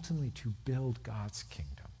 but ultimately to build God's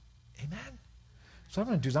kingdom. Amen? So what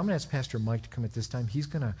I'm going to do is I'm going to ask Pastor Mike to come at this time. He's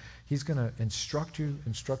going to instruct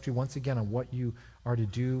you once again on what you are to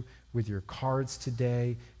do with your cards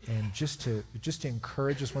today, and just to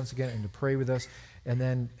encourage us once again and to pray with us. And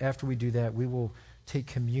then after we do that, we will take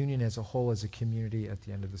communion as a whole, as a community, at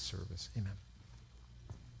the end of the service. Amen.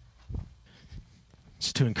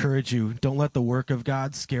 Just to encourage you, don't let the work of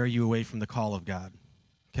God scare you away from the call of God.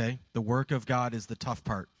 Okay? The work of God is the tough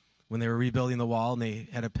part. When they were rebuilding the wall and they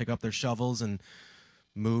had to pick up their shovels and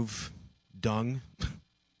move dung,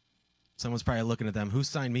 someone's probably looking at them, who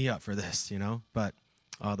signed me up for this, But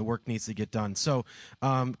the work needs to get done. So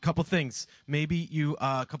a couple things. Maybe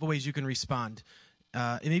a couple ways you can respond.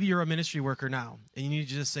 And maybe you're a ministry worker now, and you need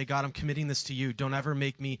to just say, God, I'm committing this to you. Don't ever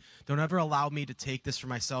allow me to take this for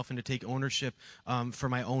myself and to take ownership for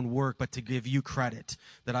my own work, but to give you credit,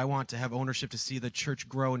 that I want to have ownership to see the church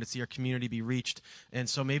grow and to see our community be reached. And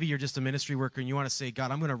so maybe you're just a ministry worker and you want to say, God,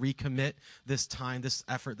 I'm going to recommit this time, this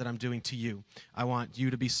effort that I'm doing to you. I want you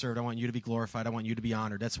to be served. I want you to be glorified. I want you to be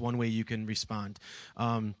honored. That's one way you can respond.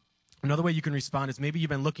 Another way you can respond is maybe you've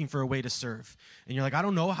been looking for a way to serve. And you're like, I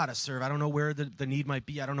don't know how to serve. I don't know where the need might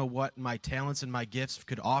be. I don't know what my talents and my gifts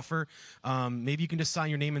could offer. Maybe you can just sign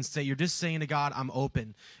your name and say, you're just saying to God, I'm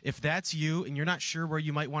open. If that's you and you're not sure where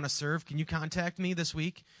you might want to serve, can you contact me this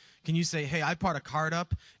week? Can you say, hey, I brought a card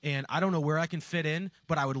up, and I don't know where I can fit in,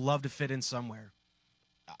 but I would love to fit in somewhere.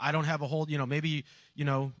 I don't have a whole, maybe,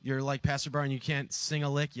 you're like Pastor Barr and you can't sing a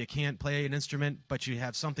lick, you can't play an instrument, but you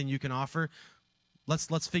have something you can offer.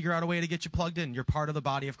 Let's figure out a way to get you plugged in. You're part of the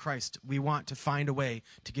body of Christ. We want to find a way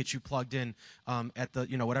to get you plugged in at the,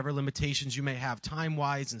 whatever limitations you may have,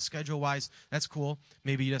 time-wise and schedule-wise. That's cool.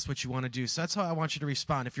 Maybe that's what you want to do. So that's how I want you to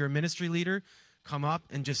respond. If you're a ministry leader, come up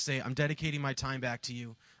and just say, I'm dedicating my time back to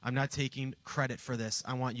you. I'm not taking credit for this.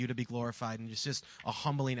 I want you to be glorified. And it's just a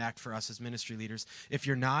humbling act for us as ministry leaders. If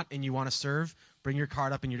you're not and you want to serve, bring your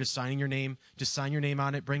card up and you're just signing your name. Just sign your name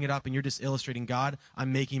on it, bring it up, and you're just illustrating, God,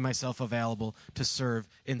 I'm making myself available to serve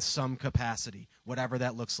in some capacity, whatever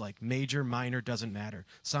that looks like. Major, minor, doesn't matter.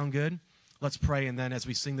 Sound good? Let's pray, and then as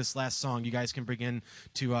we sing this last song, you guys can begin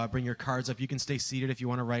to bring your cards up. You can stay seated if you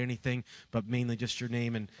want to write anything, but mainly just your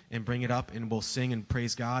name, and bring it up, and we'll sing and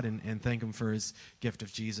praise God and thank Him for His gift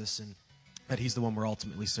of Jesus and that He's the one we're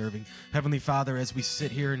ultimately serving. Heavenly Father, as we sit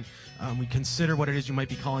here and we consider what it is you might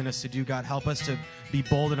be calling us to do, God, help us to be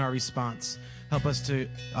bold in our response. Help us to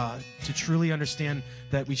truly understand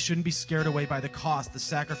that we shouldn't be scared away by the cost, the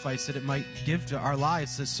sacrifice that it might give to our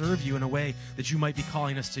lives to serve you in a way that you might be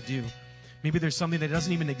calling us to do. Maybe there's something that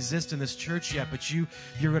doesn't even exist in this church yet, but you're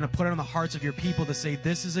going to put it on the hearts of your people to say,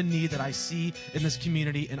 this is a need that I see in this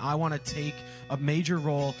community, and I want to take a major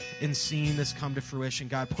role in seeing this come to fruition.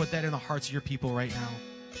 God, put that in the hearts of your people right now.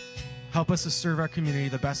 Help us to serve our community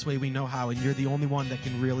the best way we know how, and you're the only one that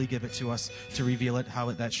can really give it to us to reveal it, how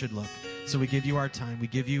that should look. So we give you our time. We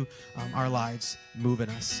give you our lives. Move in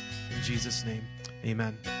us. In Jesus' name,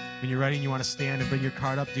 amen. When you're ready and you want to stand and bring your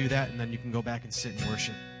card up, do that, and then you can go back and sit and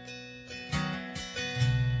worship.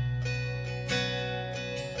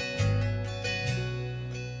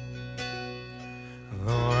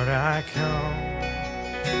 Lord, I come,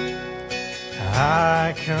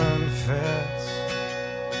 I confess,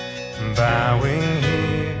 bowing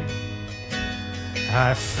here,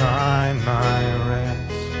 I find my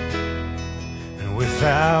rest, and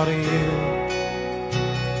without you,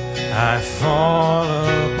 I fall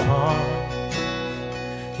apart.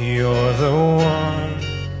 You're the one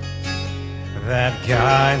that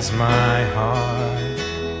guides my heart.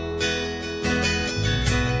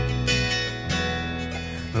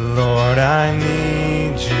 Lord, I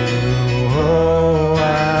need you, oh,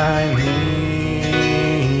 I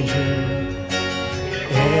need you.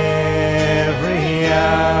 Every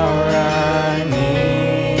hour I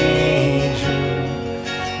need you.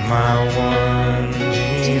 My one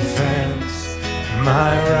defense,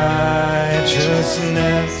 my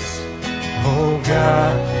righteousness. Oh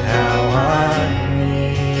God, how I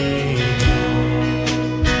need you.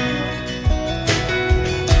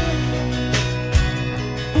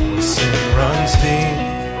 Sin runs deep,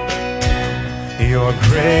 your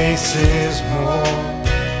grace is more.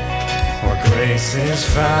 Where grace is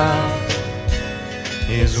found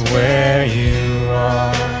is where you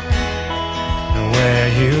are. And where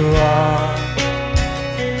you are,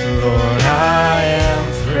 Lord, I am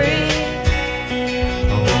free.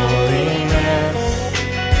 Holiness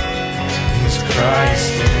is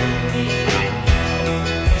Christ in me.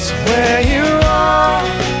 It's where you are,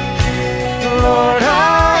 Lord, I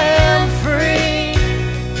am free.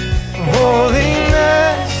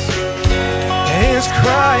 Holiness is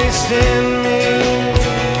Christ in me.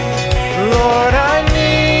 Lord, I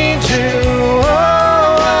need you. Oh,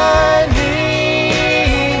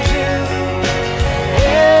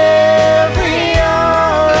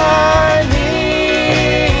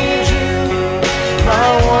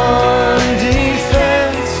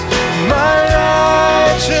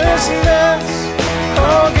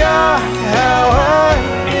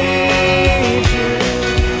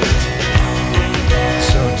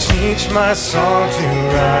 teach my song to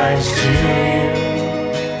rise to you.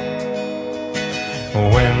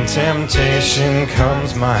 When temptation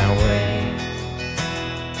comes my way,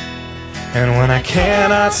 and when I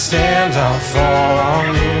cannot stand, I'll fall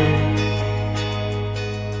on you.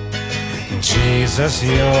 Jesus,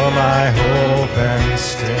 you're my hope and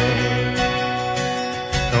stay.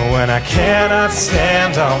 When I cannot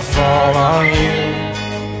stand, I'll fall on you.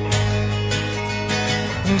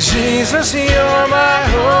 Jesus, you're my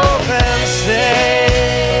hope and stay.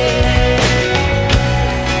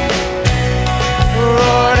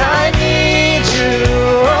 Lord, I need you.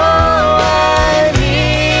 Oh, I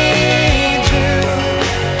need you.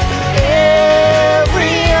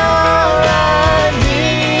 Every hour I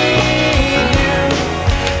need you.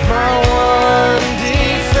 My one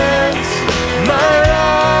defense, my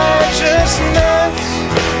righteousness.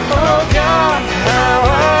 Oh God, how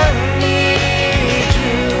I need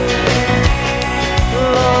you.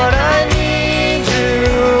 Lord, I need you.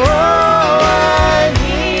 Oh, I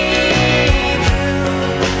need you.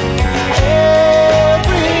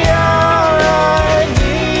 Every hour I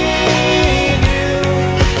need you.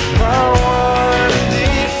 My one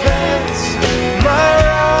defense, my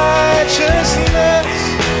righteousness.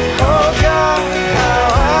 Oh God, how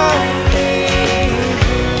I need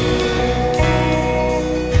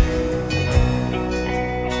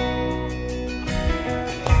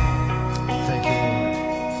Thank you, Lord.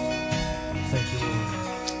 Thank you, Lord.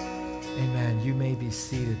 Amen. You may be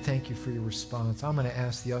seated. Thank you for your response. I'm going to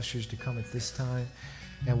ask the ushers to come at this time,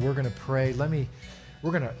 and we're going to pray.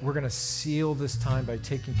 We're going to seal this time by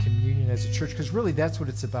taking communion as a church, because really that's what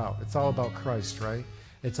it's about. It's all about Christ, right?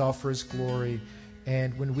 It's all for His glory.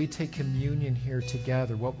 And when we take communion here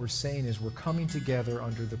together, what we're saying is we're coming together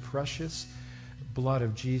under the precious blood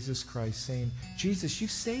of Jesus Christ, saying, Jesus, you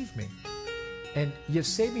saved me. And you've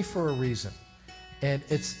saved me for a reason. And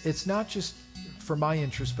it's not just for my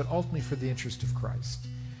interest, but ultimately for the interest of Christ.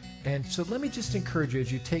 And so let me just encourage you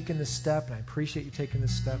as you've taken this step, and I appreciate you taking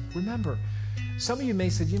this step. Remember, some of you may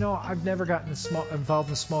say, I've never gotten involved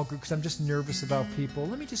in a small group because I'm just nervous about people.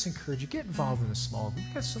 Let me just encourage you, get involved in a small group.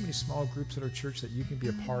 We've got so many small groups at our church that you can be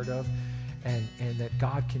a part of, and that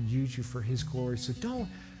God can use you for His glory. So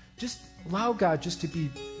just allow God just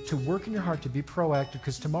to work in your heart, to be proactive,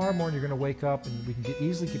 because tomorrow morning you're going to wake up and we can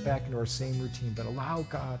easily get back into our same routine, but allow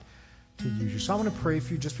God to use you. So I'm going to pray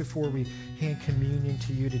for you just before we hand communion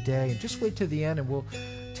to you today, and just wait to the end and we'll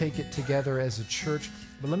take it together as a church.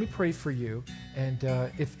 But let me pray for you. And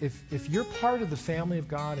if you're part of the family of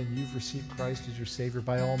God and you've received Christ as your Savior,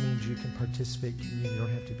 by all means you can participate in communion. You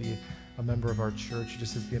don't have to be a member of our church. You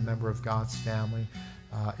just have to be a member of God's family.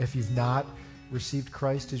 If you've not received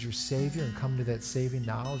Christ as your Savior and come to that saving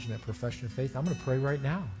knowledge and that profession of faith, I'm going to pray right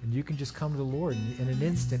now. And you can just come to the Lord, and in an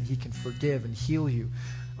instant He can forgive and heal you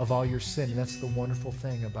of all your sin. And that's the wonderful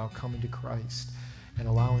thing about coming to Christ and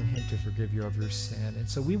allowing Him to forgive you of your sin. And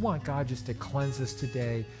so we want God just to cleanse us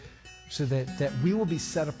today so that we will be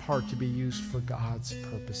set apart to be used for God's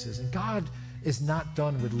purposes. And God is not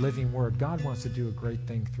done with living word. God wants to do a great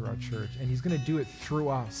thing through our church, and He's going to do it through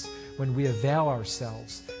us when we avail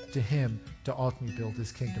ourselves to Him to ultimately build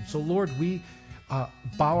His kingdom. So Lord, we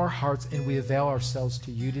bow our hearts and we avail ourselves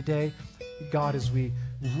to You today. God, as we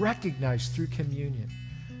recognize through communion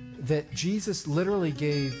that Jesus literally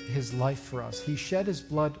gave His life for us. He shed His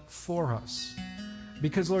blood for us.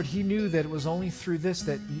 Because, Lord, He knew that it was only through this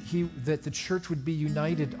that the church would be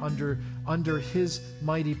united under His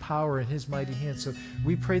mighty power and His mighty hand. So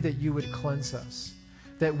we pray that You would cleanse us,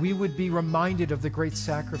 that we would be reminded of the great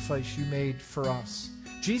sacrifice You made for us.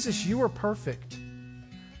 Jesus, You were perfect,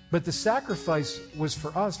 but the sacrifice was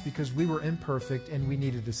for us because we were imperfect and we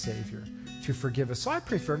needed a Savior to forgive us. So I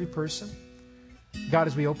pray for every person, God,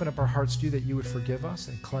 as we open up our hearts to You, that You would forgive us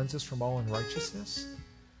and cleanse us from all unrighteousness.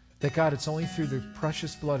 That, God, it's only through the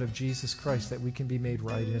precious blood of Jesus Christ that we can be made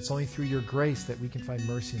right. And it's only through Your grace that we can find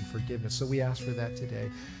mercy and forgiveness. So we ask for that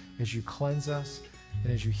today as You cleanse us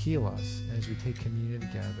and as You heal us and as we take communion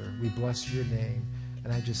together. We bless Your name.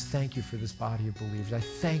 And I just thank You for this body of believers. I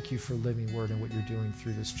thank You for living word and what You're doing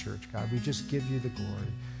through this church, God. We just give You the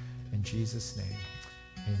glory. In Jesus' name,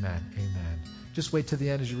 amen. Amen. Just wait till the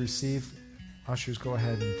end as you receive. Ushers, go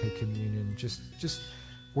ahead and take communion. Just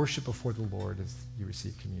worship before the Lord as you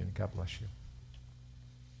receive communion. God bless you.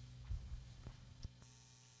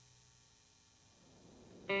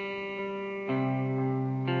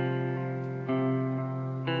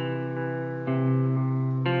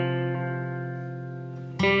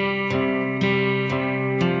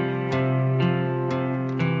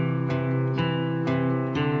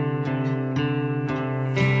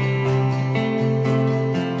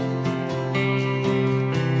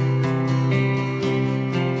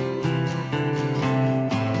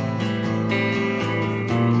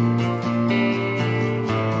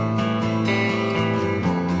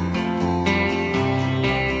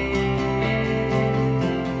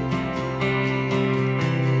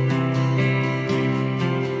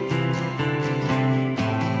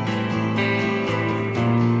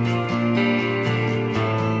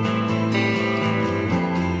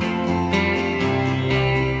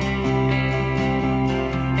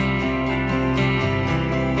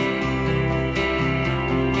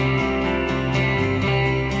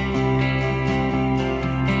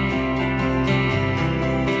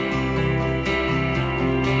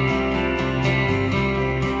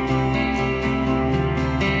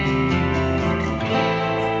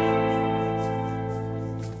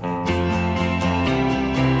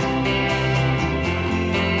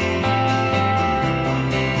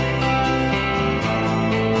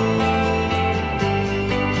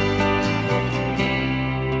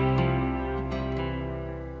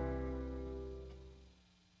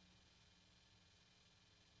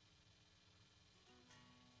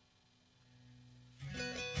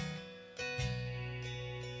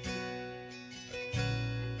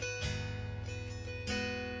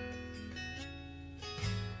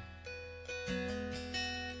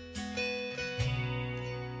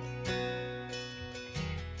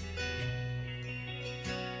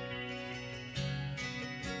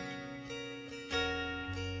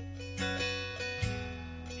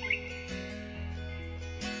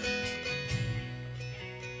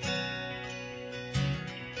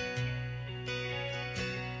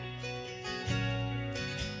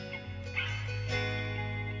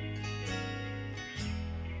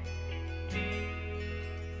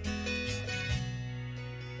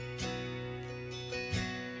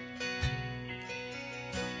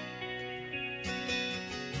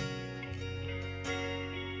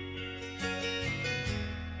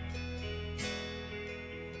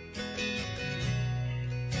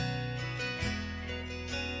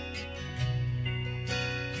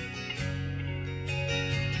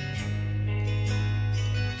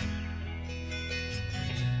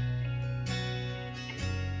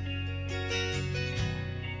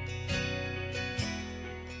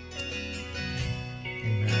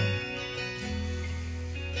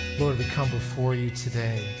 Lord, we come before you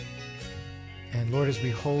today. And Lord, as we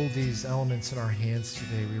hold these elements in our hands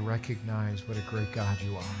today, we recognize what a great God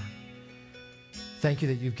you are. Thank you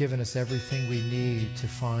that you've given us everything we need to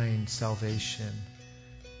find salvation.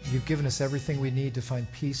 You've given us everything we need to find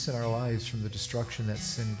peace in our lives from the destruction that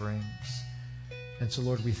sin brings. And so,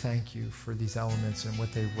 Lord, we thank you for these elements and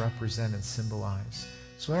what they represent and symbolize.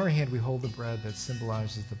 So in our hand, we hold the bread that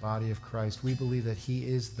symbolizes the body of Christ. We believe that he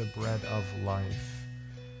is the bread of life,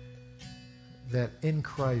 that in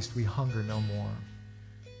Christ we hunger no more.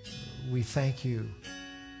 We thank you,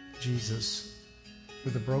 Jesus, for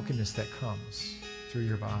the brokenness that comes through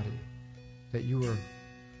your body, that you were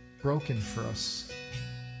broken for us.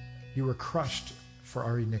 You were crushed for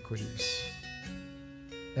our iniquities.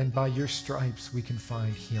 And by your stripes, we can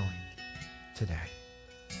find healing today.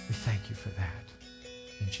 We thank you for that.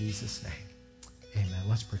 In Jesus' name, amen.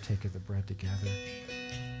 Let's partake of the bread together.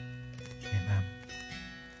 Amen.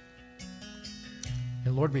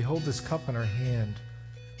 And Lord, we hold this cup in our hand,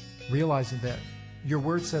 realizing that your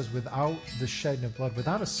word says without the shedding of blood,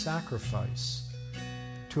 without a sacrifice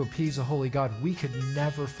to appease a holy God, we could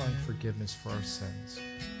never find forgiveness for our sins.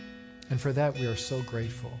 And for that, we are so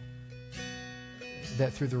grateful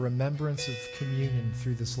that through the remembrance of communion,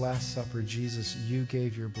 through this Last Supper, Jesus, you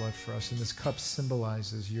gave your blood for us. And this cup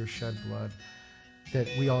symbolizes your shed blood, that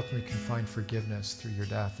we ultimately can find forgiveness through your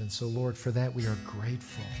death. And so, Lord, for that we are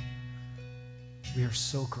grateful. We are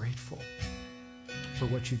so grateful for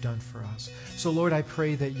what you've done for us. So, Lord, I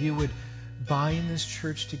pray that you would bind this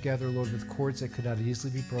church together, Lord, with cords that could not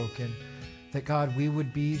easily be broken. That, God, we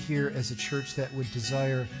would be here as a church that would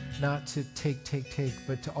desire not to take,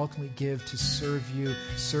 but to ultimately give, to serve you,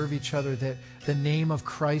 serve each other, that the name of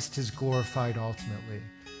Christ is glorified ultimately.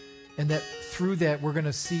 And that through that, we're going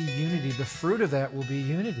to see unity. The fruit of that will be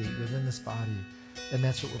unity within this body. And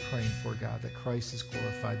that's what we're praying for, God, that Christ is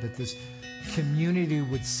glorified, that this community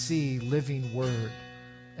would see Living Word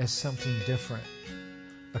as something different.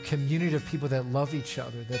 A community of people that love each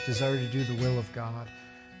other, that desire to do the will of God.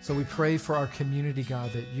 So we pray for our community,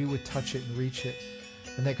 God, that you would touch it and reach it.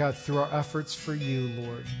 And that, God, through our efforts for you,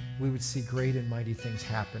 Lord, we would see great and mighty things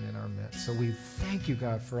happen in our midst. So we thank you,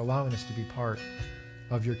 God, for allowing us to be part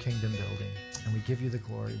of your kingdom building. And we give you the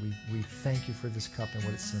glory. We thank you for this cup and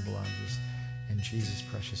what it symbolizes. In Jesus'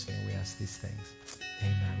 precious name, we ask these things.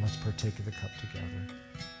 Amen. Let's partake of the cup together.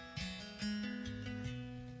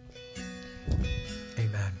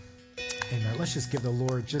 Amen. Amen. Let's just give the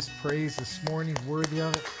Lord just praise this morning. He's worthy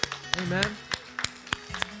of it. Amen.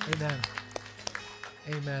 Amen.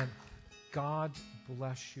 Amen. God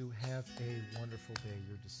bless you. Have a wonderful day.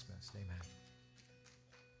 You're dismissed. Amen.